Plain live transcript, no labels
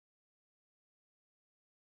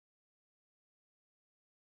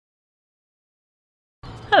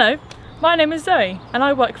Hello, my name is Zoe and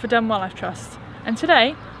I work for Devon Wildlife Trust, and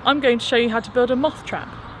today I'm going to show you how to build a moth trap.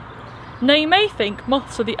 Now you may think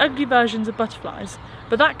moths are the ugly versions of butterflies,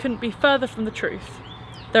 but that couldn't be further from the truth.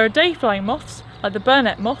 There are day-flying moths like the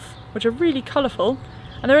burnet moth, which are really colourful,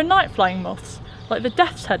 and there are night-flying moths like the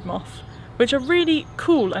death's head moth, which are really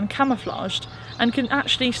cool and camouflaged and can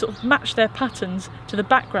actually sort of match their patterns to the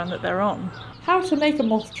background that they're on. How to make a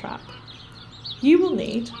moth trap. You will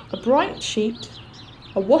need a bright sheet,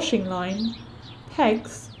 a washing line,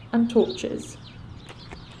 pegs and torches.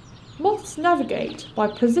 Moths navigate by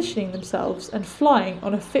positioning themselves and flying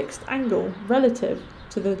on a fixed angle relative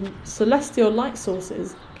to the celestial light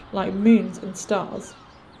sources like moons and stars.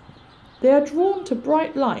 They are drawn to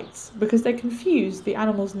bright lights because they confuse the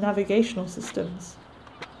animal's navigational systems.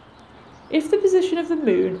 If the position of the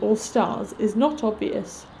moon or stars is not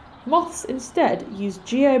obvious, moths instead use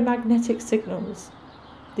geomagnetic signals,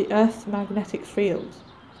 the Earth's magnetic field.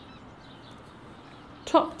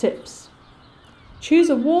 Top tips. Choose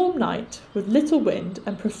a warm night with little wind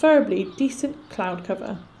and preferably decent cloud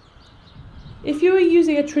cover. If you are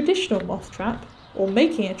using a traditional moth trap or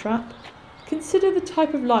making a trap, consider the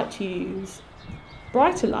type of light you use.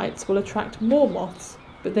 Brighter lights will attract more moths,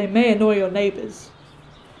 but they may annoy your neighbours.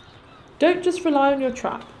 Don't just rely on your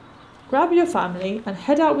trap. Grab your family and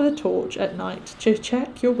head out with a torch at night to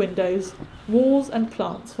check your windows, walls and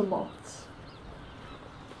plants for moths.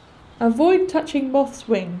 Avoid touching moths'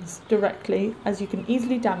 wings directly as you can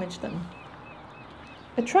easily damage them.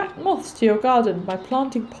 Attract moths to your garden by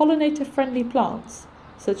planting pollinator-friendly plants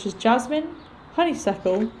such as jasmine,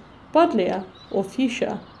 honeysuckle, buddleia or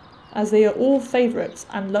fuchsia, as they are all favourites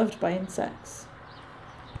and loved by insects.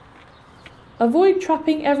 Avoid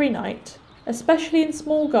trapping every night, especially in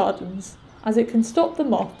small gardens, as it can stop the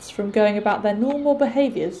moths from going about their normal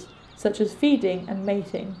behaviours such as feeding and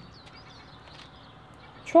mating.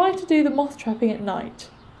 Try to do the moth trapping at night,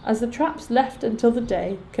 as the traps left until the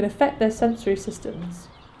day can affect their sensory systems.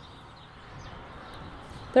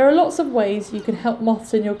 There are lots of ways you can help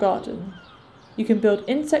moths in your garden. You can build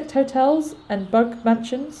insect hotels and bug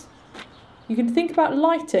mansions. You can think about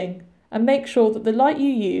lighting and make sure that the light you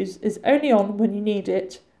use is only on when you need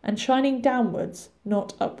it and shining downwards,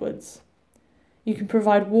 not upwards. You can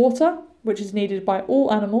provide water, which is needed by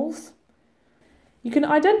all animals. You can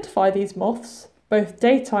identify these moths, both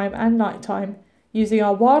daytime and nighttime, using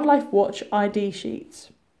our Wildlife Watch ID sheets.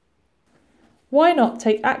 Why not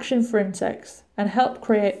take action for insects and help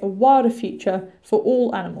create a wilder future for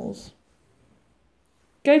all animals?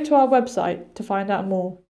 Go to our website to find out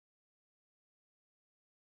more.